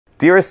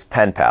Dearest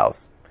pen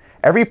pals,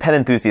 every pen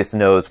enthusiast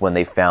knows when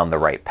they found the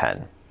right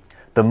pen.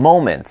 The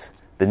moment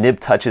the nib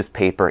touches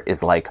paper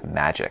is like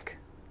magic.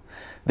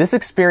 This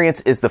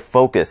experience is the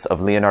focus of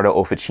Leonardo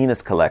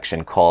Officina's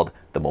collection called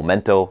the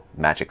Momento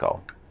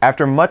Magico.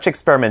 After much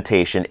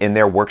experimentation in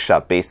their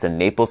workshop based in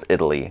Naples,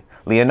 Italy,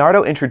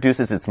 Leonardo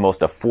introduces its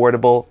most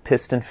affordable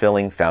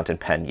piston-filling fountain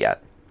pen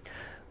yet.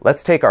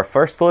 Let's take our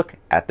first look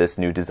at this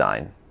new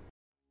design.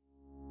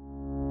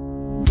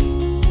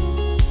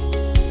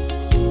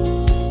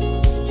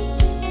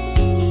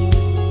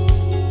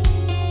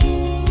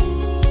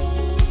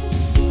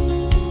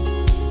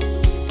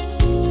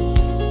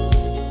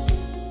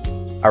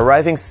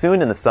 Arriving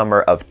soon in the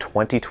summer of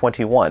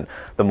 2021,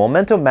 the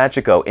Momento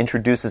Magico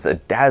introduces a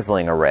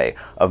dazzling array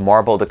of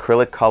marbled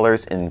acrylic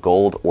colors in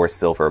gold or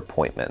silver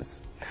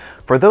appointments.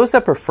 For those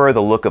that prefer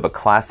the look of a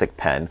classic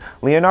pen,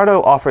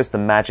 Leonardo offers the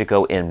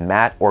Magico in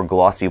matte or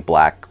glossy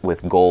black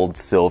with gold,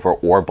 silver,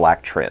 or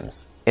black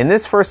trims. In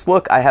this first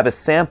look, I have a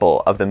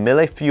sample of the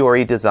Mille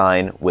Fiori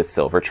design with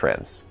silver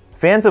trims.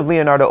 Fans of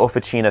Leonardo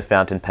Officina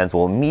fountain pens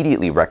will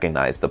immediately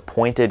recognize the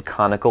pointed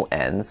conical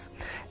ends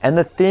and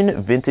the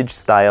thin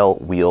vintage-style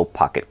wheel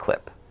pocket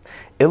clip.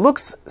 It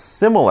looks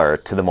similar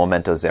to the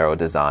Momento Zero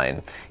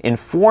design in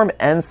form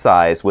and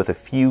size with a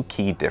few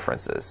key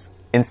differences.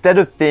 Instead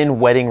of thin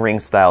wedding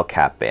ring-style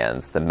cap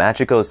bands, the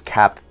Magico's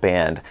cap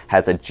band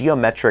has a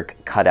geometric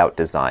cutout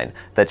design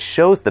that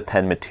shows the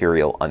pen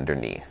material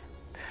underneath.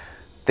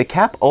 The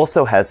cap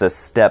also has a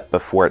step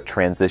before it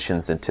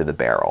transitions into the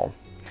barrel.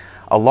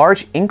 A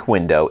large ink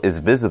window is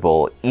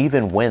visible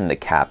even when the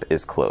cap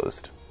is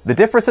closed. The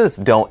differences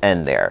don't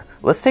end there.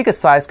 Let's take a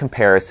size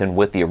comparison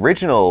with the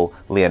original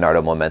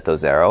Leonardo Momento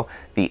Zero,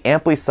 the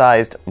amply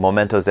sized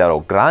Momento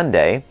Zero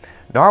Grande,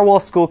 Narwhal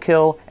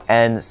Schuylkill,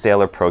 and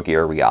Sailor Pro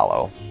Gear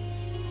Rialo.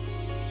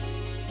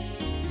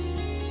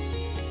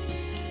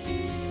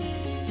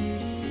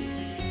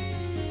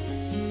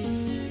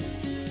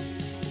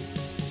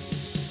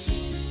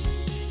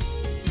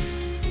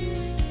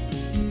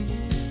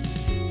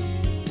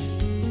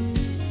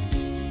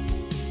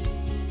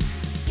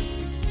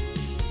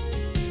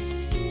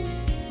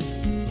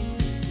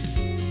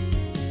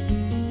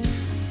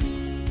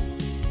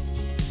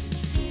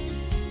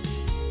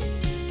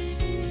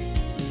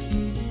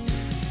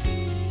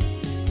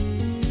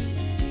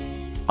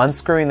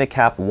 Unscrewing the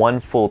cap one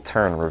full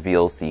turn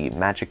reveals the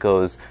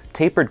Magico's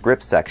tapered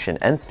grip section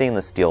and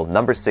stainless steel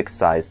No. 6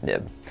 size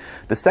nib.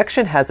 The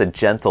section has a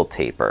gentle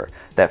taper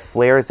that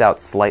flares out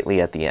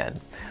slightly at the end,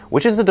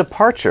 which is a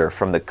departure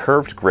from the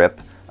curved grip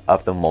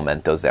of the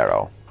Momento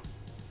Zero.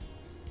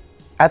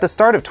 At the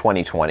start of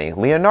 2020,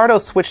 Leonardo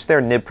switched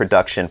their nib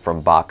production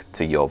from Bach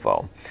to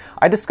Jowo.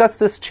 I discussed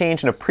this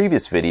change in a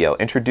previous video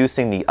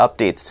introducing the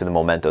updates to the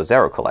Momento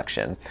Zero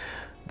collection.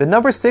 The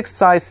No. 6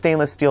 size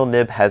stainless steel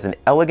nib has an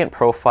elegant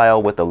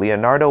profile with the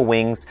Leonardo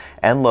wings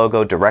and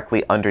logo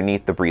directly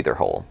underneath the breather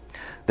hole.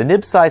 The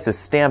nib size is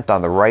stamped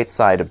on the right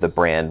side of the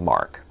brand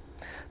mark.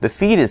 The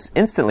feed is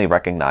instantly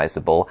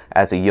recognizable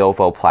as a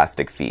Jowo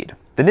plastic feed.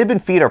 The nib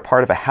and feed are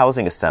part of a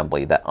housing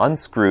assembly that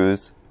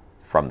unscrews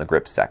from the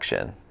grip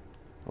section,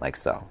 like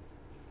so.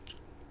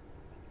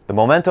 The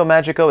Momento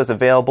Magico is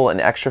available in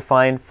extra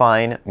fine,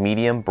 fine,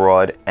 medium,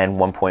 broad, and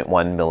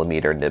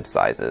 1.1mm nib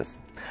sizes.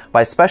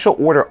 By special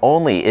order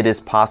only, it is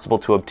possible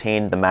to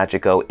obtain the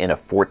Magico in a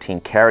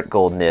 14-karat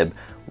gold nib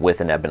with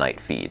an ebonite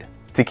feed.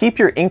 To keep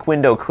your ink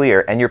window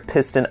clear and your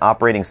piston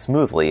operating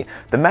smoothly,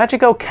 the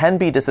Magico can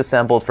be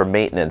disassembled for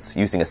maintenance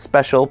using a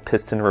special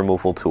piston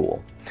removal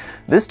tool.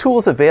 This tool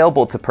is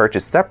available to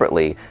purchase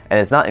separately and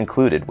is not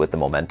included with the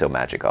Momento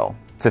Magico.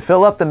 To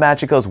fill up the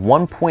Magico's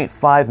 1.5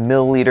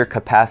 milliliter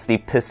capacity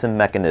piston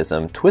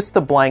mechanism, twist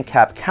the blind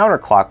cap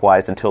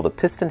counterclockwise until the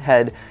piston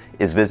head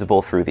is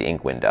visible through the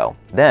ink window.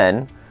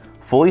 Then,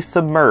 fully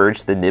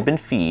submerge the nib and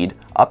feed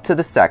up to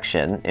the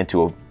section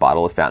into a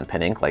bottle of fountain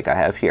pen ink like I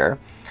have here.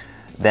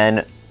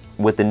 Then,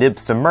 with the nib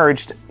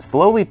submerged,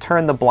 slowly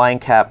turn the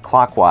blind cap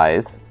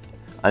clockwise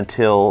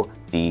until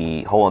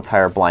the whole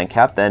entire blind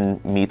cap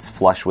then meets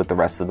flush with the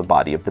rest of the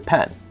body of the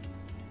pen.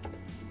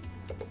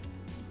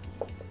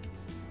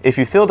 If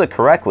you filled it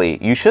correctly,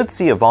 you should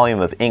see a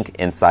volume of ink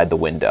inside the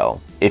window.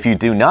 If you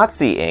do not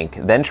see ink,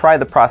 then try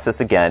the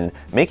process again,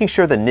 making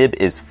sure the nib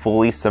is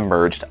fully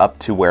submerged up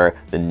to where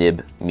the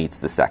nib meets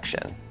the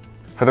section.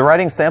 For the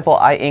writing sample,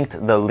 I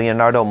inked the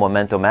Leonardo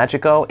Momento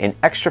Magico in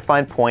extra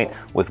fine point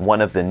with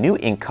one of the new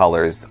ink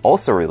colors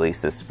also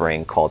released this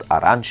spring called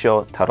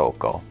Arancio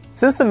Tarocco.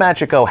 Since the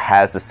Magico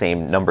has the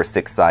same No.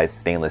 6 size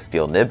stainless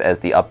steel nib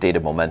as the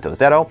updated Momento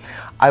Zero,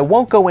 I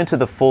won't go into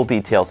the full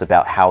details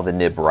about how the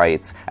nib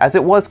writes, as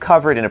it was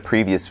covered in a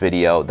previous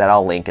video that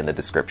I'll link in the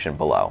description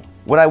below.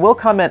 What I will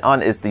comment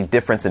on is the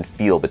difference in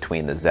feel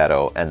between the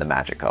Zero and the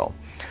Magico.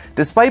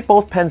 Despite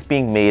both pens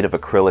being made of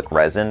acrylic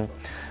resin,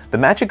 the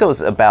Magico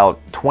is about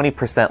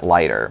 20%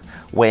 lighter,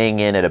 weighing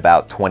in at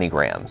about 20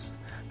 grams.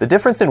 The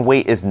difference in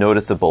weight is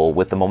noticeable,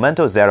 with the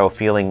Momento Zero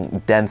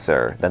feeling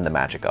denser than the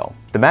Magico.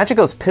 The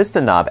Magico's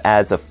piston knob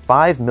adds a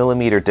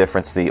 5mm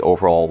difference to the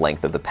overall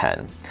length of the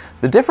pen.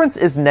 The difference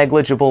is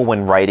negligible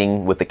when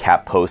writing with the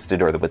cap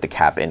posted or with the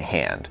cap in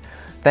hand.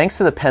 Thanks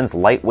to the pen's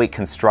lightweight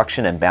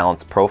construction and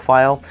balanced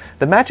profile,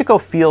 the Magico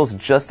feels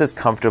just as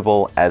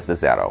comfortable as the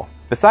Zero.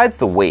 Besides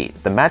the weight,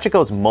 the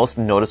Magico's most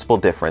noticeable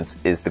difference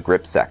is the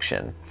grip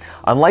section.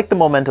 Unlike the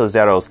Momento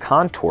Zero's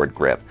contoured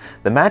grip,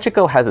 the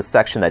Magico has a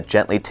section that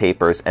gently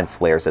tapers and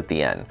flares at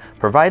the end,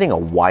 providing a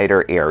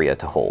wider area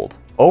to hold.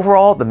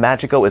 Overall, the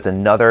Magico is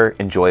another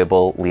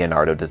enjoyable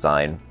Leonardo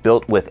design,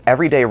 built with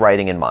everyday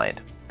writing in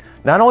mind.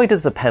 Not only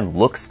does the pen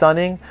look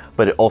stunning,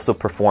 but it also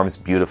performs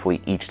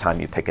beautifully each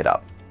time you pick it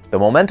up. The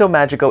Momento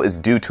Magico is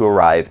due to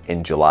arrive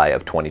in July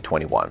of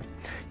 2021.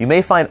 You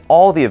may find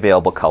all the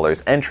available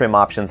colors and trim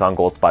options on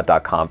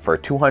goldspot.com for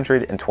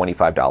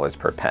 $225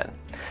 per pen.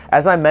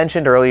 As I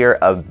mentioned earlier,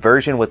 a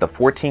version with a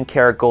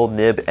 14-karat gold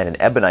nib and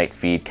an ebonite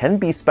feed can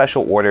be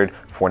special ordered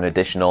for an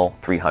additional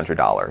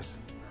 $300.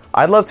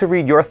 I'd love to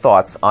read your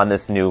thoughts on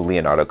this new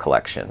Leonardo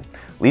collection.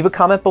 Leave a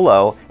comment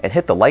below and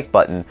hit the like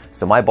button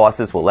so my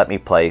bosses will let me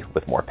play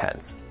with more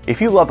pens. If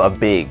you love a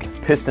big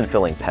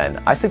piston-filling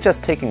pen, I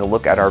suggest taking a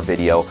look at our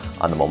video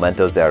on the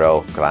Momento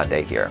Zero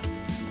Grande here.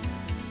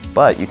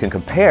 But you can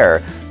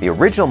compare the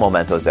original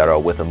Momento Zero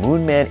with a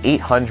Moonman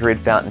 800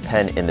 fountain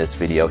pen in this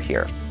video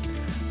here.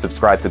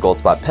 Subscribe to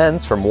Goldspot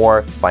Pens for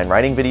more fine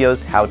writing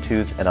videos,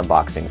 how-tos, and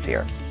unboxings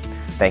here.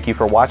 Thank you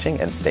for watching,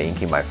 and stay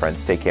inky, my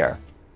friends. Take care.